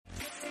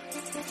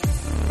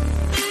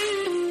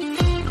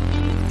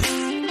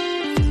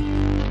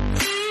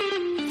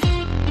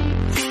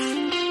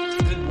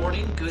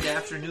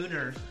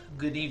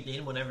good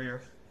evening,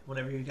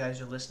 whenever you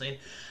guys are listening.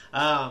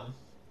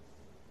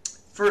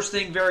 First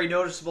thing very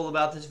noticeable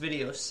about this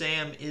video,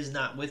 Sam is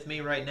not with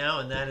me right now,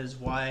 and that is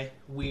why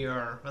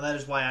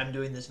I'm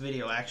doing this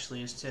video,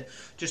 actually, is to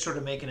just sort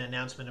of make an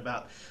announcement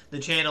about the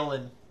channel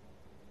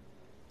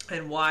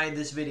and why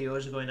this video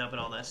is going up and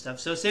all that stuff.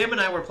 So Sam and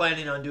I were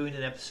planning on doing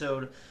an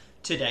episode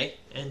today,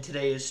 and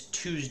today is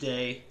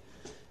Tuesday,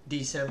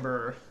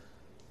 December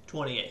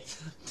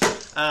 28th.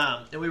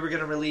 And we were going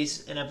to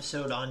release an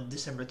episode on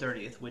December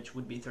 30th, which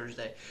would be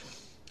Thursday.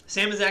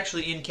 Sam is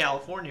actually in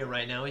California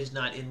right now. He's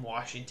not in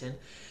Washington.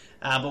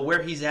 But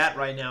where he's at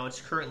right now,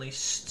 it's currently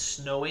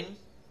snowing,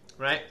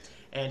 right?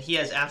 And he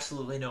has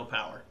absolutely no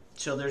power.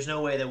 So there's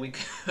no way that we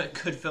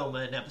could film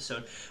an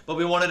episode. But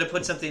we wanted to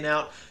put something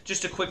out,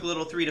 just a quick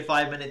little 3 to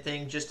 5 minute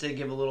thing, just to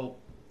give a little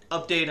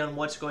update on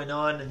what's going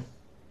on and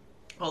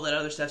all that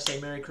other stuff. Say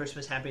Merry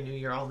Christmas, Happy New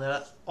Year,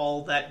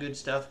 all that good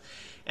stuff.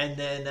 And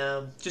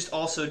then just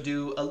also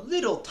do a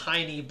little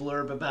tiny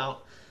blurb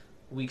about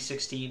Week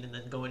 16 and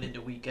then going into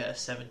Week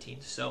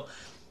 17. So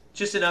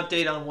just an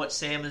update on what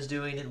Sam is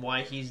doing and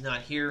why he's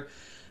not here.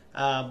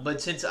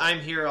 But since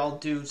I'm here, I'll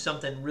do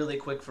something really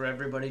quick for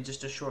everybody,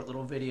 just a short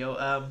little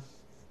video.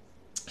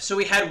 So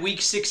we had Week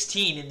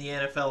 16 in the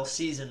NFL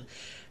season,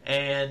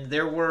 and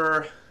there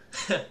were...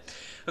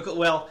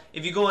 Well,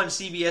 if you go on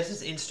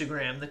CBS's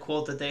Instagram, the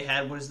quote that they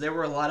had was, there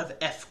were a lot of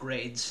F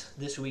grades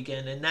this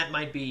weekend, and that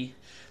might be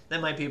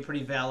a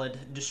pretty valid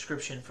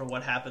description for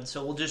what happened.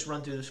 So we'll just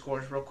run through the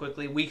scores real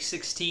quickly. Week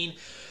 16,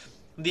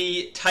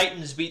 the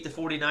Titans beat the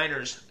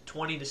 49ers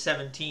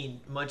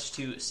 20-17, much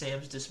to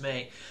Sam's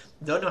dismay.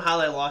 Don't know how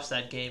they lost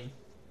that game.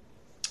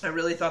 I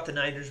really thought the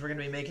Niners were going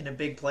to be making a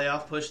big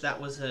playoff push. That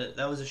was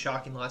a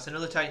shocking loss. I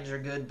know the Titans are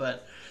good,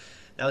 but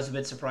that was a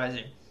bit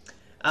surprising.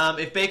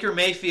 If Baker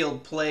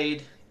Mayfield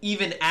played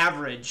even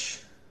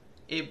average,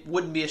 it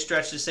wouldn't be a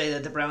stretch to say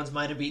that the Browns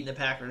might have beaten the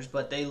Packers,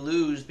 but they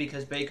lose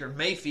because Baker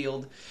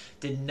Mayfield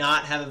did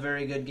not have a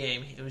very good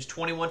game. It was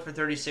 21 for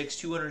 36,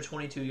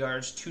 222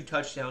 yards, 2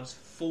 touchdowns,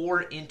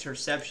 4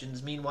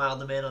 interceptions. Meanwhile,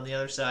 the man on the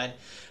other side,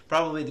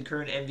 probably the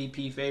current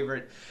MVP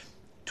favorite,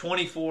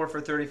 24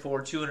 for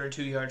 34,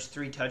 202 yards,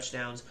 3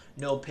 touchdowns,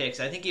 no picks.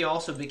 I think he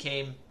also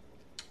became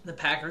the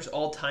Packers'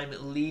 all-time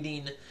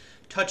leading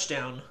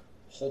touchdown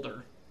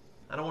holder.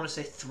 I don't want to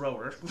say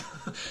thrower,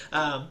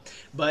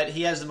 but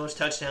he has the most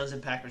touchdowns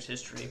in Packers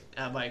history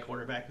by a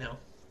quarterback now.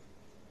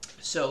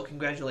 So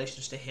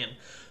congratulations to him.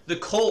 The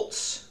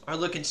Colts are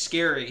looking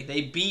scary.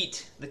 They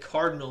beat the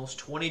Cardinals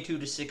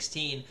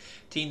 22-16,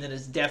 team that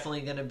is definitely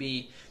going to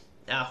be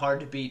hard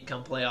to beat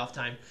come playoff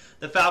time.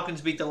 The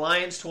Falcons beat the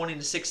Lions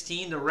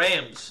 20-16. The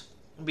Rams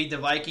beat the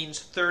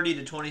Vikings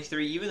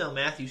 30-23, even though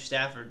Matthew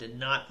Stafford did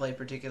not play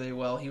particularly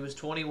well. He was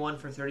 21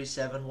 for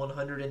 37,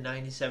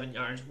 197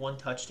 yards, 1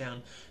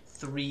 touchdown,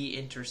 3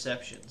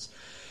 interceptions.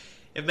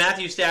 If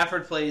Matthew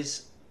Stafford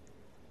plays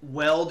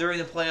well during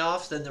the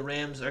playoffs, then the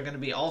Rams are going to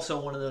be also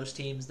one of those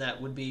teams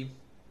that would be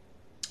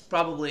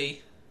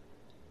probably,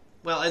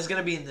 well, it's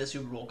going to be in the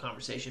Super Bowl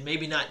conversation.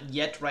 Maybe not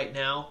yet right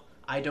now,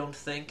 I don't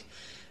think.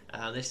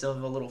 They still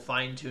have a little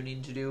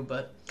fine-tuning to do,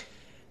 but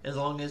as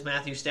long as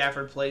Matthew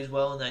Stafford plays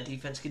well and that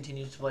defense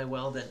continues to play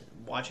well, then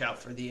watch out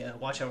for the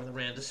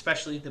Rams,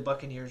 especially if the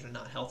Buccaneers are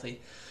not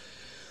healthy.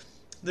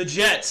 The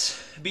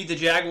Jets beat the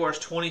Jaguars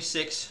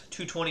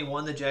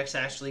 26-21. The Jets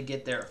actually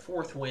get their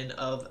 4th win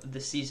of the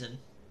season.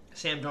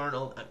 Sam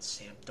Darnold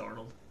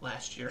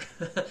last year.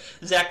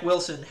 Zach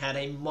Wilson had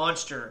a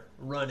monster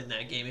run in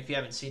that game. If you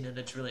haven't seen it,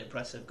 it's really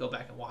impressive. Go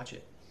back and watch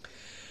it.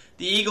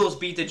 The Eagles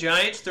beat the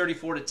Giants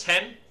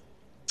 34-10.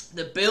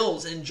 The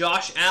Bills and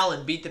Josh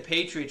Allen beat the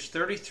Patriots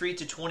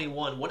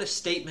 33-21. What a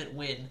statement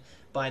win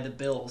by the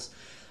Bills.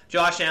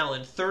 Josh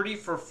Allen, 30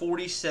 for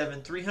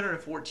 47,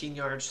 314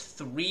 yards,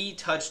 3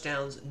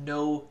 touchdowns,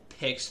 no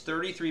picks,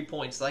 33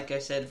 points, like I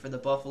said, for the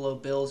Buffalo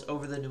Bills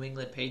over the New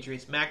England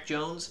Patriots. Mac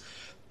Jones,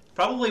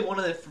 probably one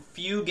of the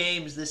few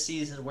games this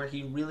season where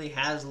he really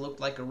has looked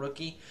like a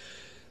rookie.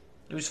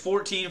 It was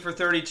 14 for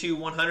 32,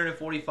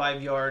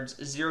 145 yards,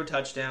 0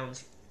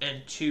 touchdowns,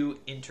 and 2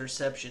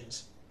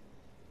 interceptions.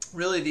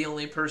 Really the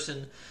only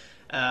person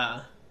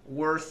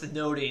worth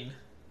noting,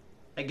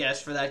 I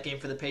guess, for that game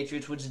for the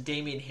Patriots was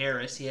Damian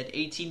Harris. He had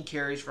 18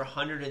 carries for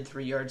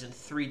 103 yards and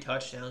 3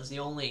 touchdowns. The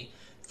only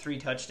 3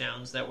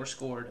 touchdowns that were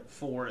scored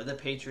for the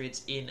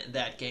Patriots in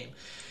that game.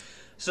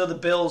 So the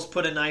Bills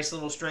put a nice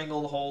little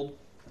stranglehold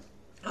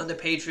on the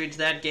Patriots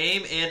that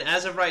game, and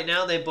as of right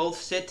now, they both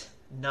sit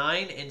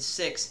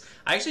 9-6.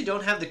 I actually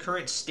don't have the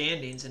current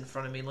standings in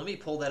front of me. Let me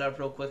pull that up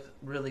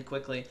really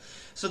quickly.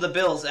 So the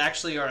Bills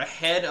actually are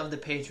ahead of the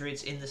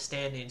Patriots in the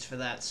standings for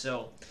that.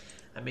 So,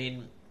 I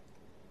mean,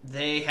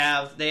 they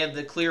have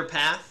the clear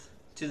path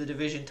to the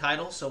division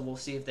title, so we'll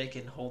see if they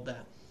can hold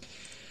that.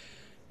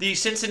 The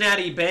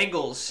Cincinnati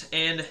Bengals,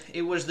 and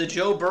it was the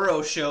Joe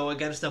Burrow show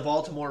against the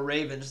Baltimore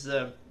Ravens.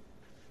 The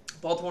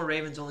Baltimore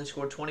Ravens only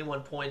scored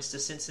 21 points to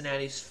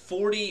Cincinnati's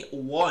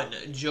 41.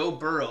 Joe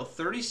Burrow,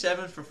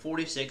 37 for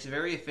 46,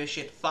 very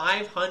efficient,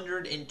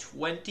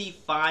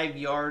 525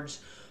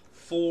 yards,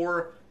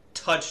 4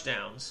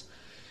 touchdowns.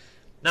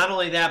 Not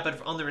only that,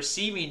 but on the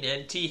receiving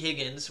end, T.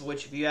 Higgins,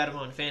 which if you had him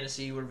on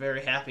fantasy, you were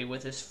very happy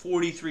with his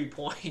 43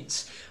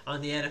 points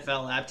on the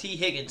NFL app. T.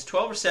 Higgins,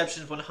 12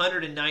 receptions,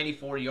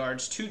 194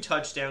 yards, 2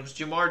 touchdowns.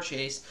 Jamar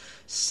Chase,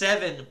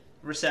 7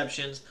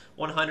 receptions,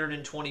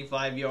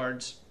 125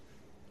 yards.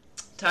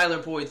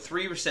 Tyler Boyd,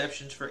 3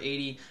 receptions for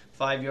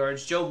 85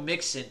 yards. Joe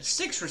Mixon,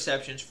 6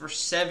 receptions for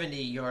 70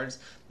 yards.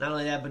 Not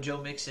only that, but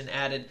Joe Mixon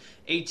added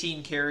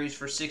 18 carries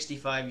for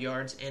 65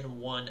 yards and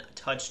 1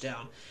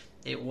 touchdown.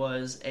 It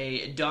was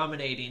a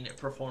dominating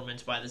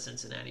performance by the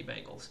Cincinnati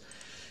Bengals.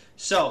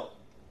 So,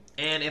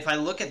 and if I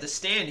look at the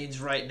standings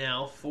right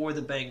now for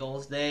the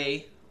Bengals,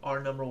 they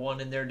are number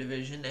 1 in their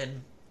division,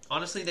 and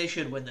honestly, they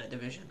should win that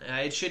division.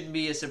 It shouldn't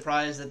be a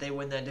surprise that they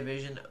win that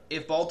division.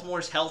 If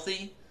Baltimore's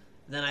healthy,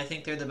 then I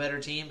think they're the better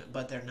team,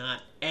 but they're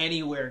not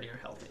anywhere near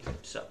healthy.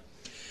 So,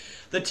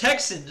 the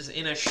Texans,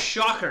 in a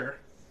shocker,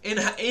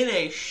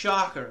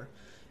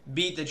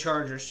 beat the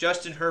Chargers.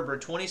 Justin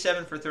Herbert,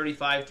 27 for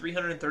 35,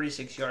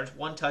 336 yards,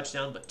 1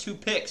 touchdown, but 2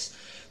 picks.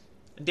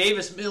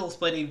 Davis Mills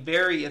played a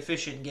very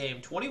efficient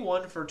game,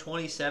 21 for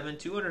 27,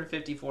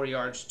 254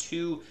 yards,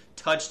 2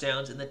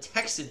 touchdowns, and the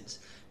Texans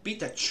beat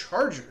the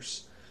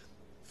Chargers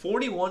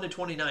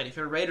 41-29. If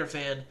you're a Raider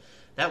fan,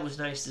 that was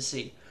nice to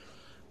see.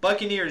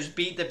 Buccaneers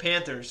beat the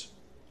Panthers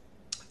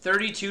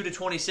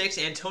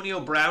 32-26. Antonio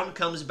Brown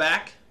comes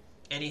back,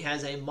 and he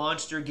has a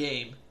monster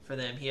game for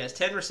them. He has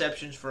 10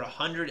 receptions for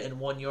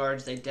 101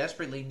 yards. They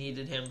desperately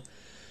needed him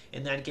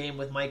in that game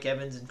with Mike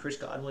Evans and Chris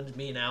Godwin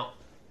being out.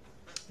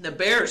 The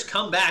Bears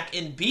come back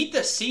and beat the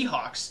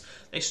Seahawks.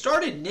 They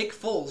started Nick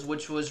Foles,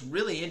 which was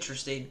really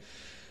interesting.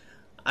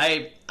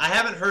 I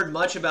haven't heard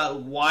much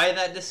about why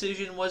that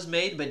decision was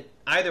made, but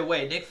either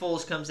way, Nick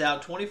Foles comes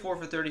out 24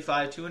 for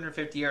 35,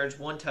 250 yards,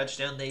 1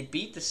 touchdown. They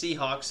beat the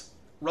Seahawks.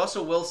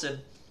 Russell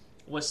Wilson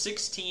was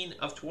 16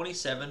 of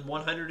 27,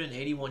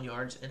 181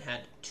 yards, and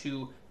had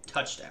 2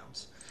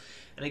 touchdowns.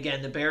 And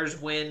again, the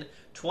Bears win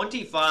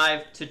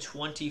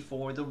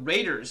 25-24. The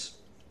Raiders,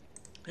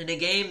 in a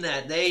game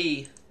that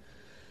they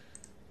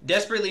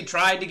desperately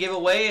tried to give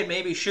away and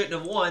maybe shouldn't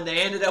have won, they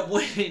ended up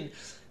winning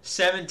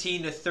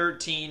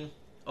 17-13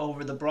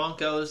 over the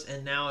Broncos,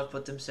 and now have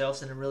put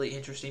themselves in a really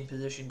interesting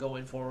position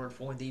going forward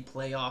for the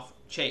playoff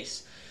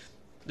chase.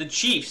 The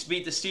Chiefs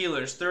beat the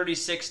Steelers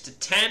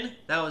 36-10.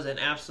 That was an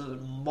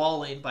absolute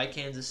mauling by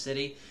Kansas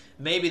City.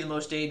 Maybe the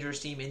most dangerous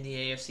team in the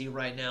AFC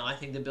right now. I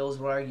think the Bills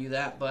will argue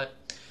that, but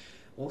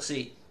we'll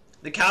see.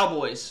 The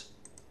Cowboys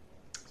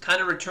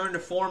kind of returned to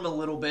form a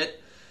little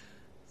bit.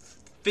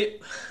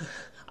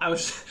 I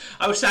was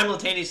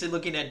simultaneously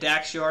looking at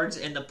Dak's yards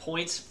and the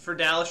points for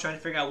Dallas, trying to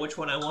figure out which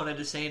one I wanted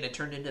to say, and it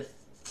turned into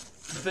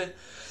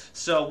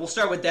So we'll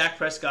start with Dak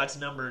Prescott's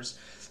numbers.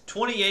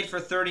 28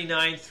 for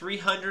 39,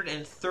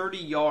 330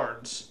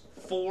 yards,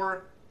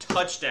 4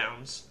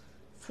 touchdowns.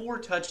 4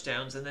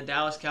 touchdowns, and the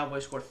Dallas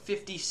Cowboys scored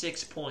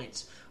 56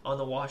 points on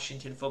the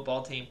Washington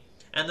football team.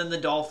 And then the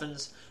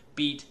Dolphins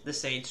beat the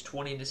Saints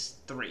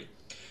 20-3.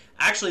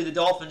 Actually, the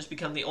Dolphins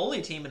become the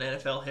only team in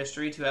NFL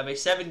history to have a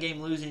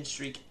 7-game losing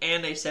streak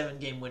and a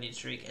 7-game winning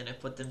streak, and have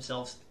put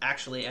themselves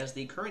actually as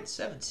the current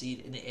 7th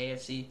seed in the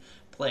AFC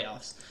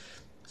playoffs.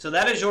 So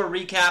that is your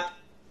recap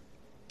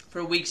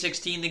for Week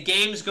 16. The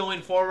games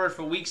going forward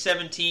for Week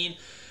 17.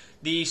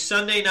 The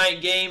Sunday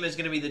night game is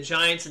going to be the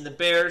Giants and the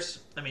Bears.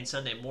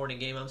 Sunday morning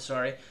game, I'm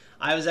sorry.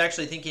 I was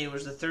actually thinking it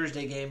was the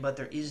Thursday game, but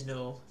there is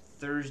no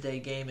Thursday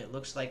game, it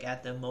looks like,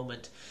 at the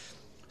moment.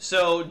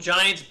 So,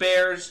 Giants,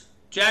 Bears,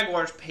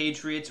 Jaguars,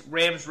 Patriots,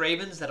 Rams,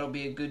 Ravens, that'll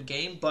be a good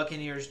game.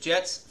 Buccaneers,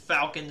 Jets,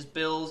 Falcons,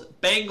 Bills,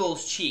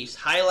 Bengals, Chiefs.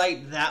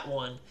 Highlight that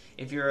one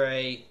if you're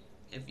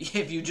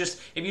if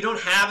you don't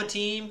have a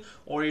team,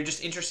 or you're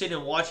just interested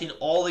in watching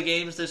all the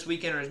games this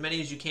weekend, or as many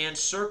as you can.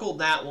 Circle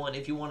that one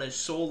if you want to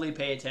solely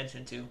pay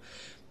attention to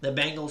the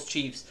Bengals,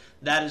 Chiefs.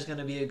 That is going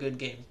to be a good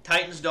game.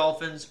 Titans,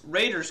 Dolphins,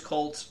 Raiders,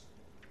 Colts,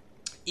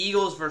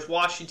 Eagles versus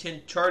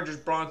Washington, Chargers,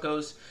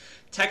 Broncos,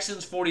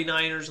 Texans,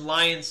 49ers,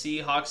 Lions,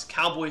 Seahawks,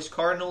 Cowboys,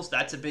 Cardinals.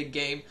 That's a big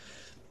game.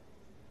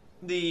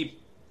 The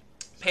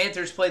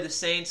Panthers play the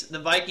Saints, the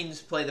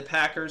Vikings play the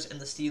Packers, and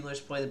the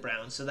Steelers play the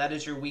Browns. So that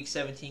is your Week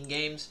 17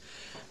 games.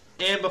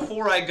 And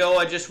before I go,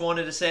 I just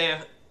wanted to say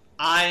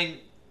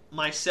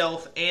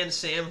myself and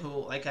Sam,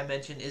 who, like I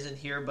mentioned, isn't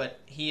here, but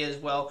he as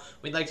well,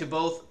 we'd like to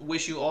both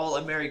wish you all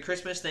a Merry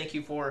Christmas. Thank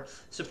you for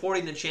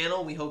supporting the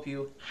channel. We hope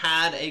you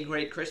had a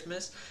great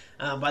Christmas.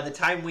 By the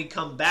time we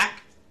come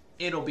back,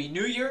 it'll be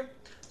New Year.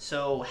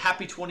 So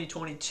happy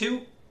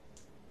 2022.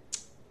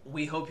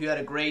 We hope you had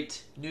a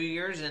great New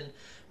Year's, and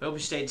we hope you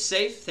stayed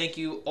safe. Thank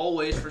you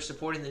always for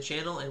supporting the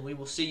channel, and we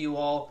will see you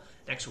all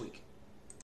next week.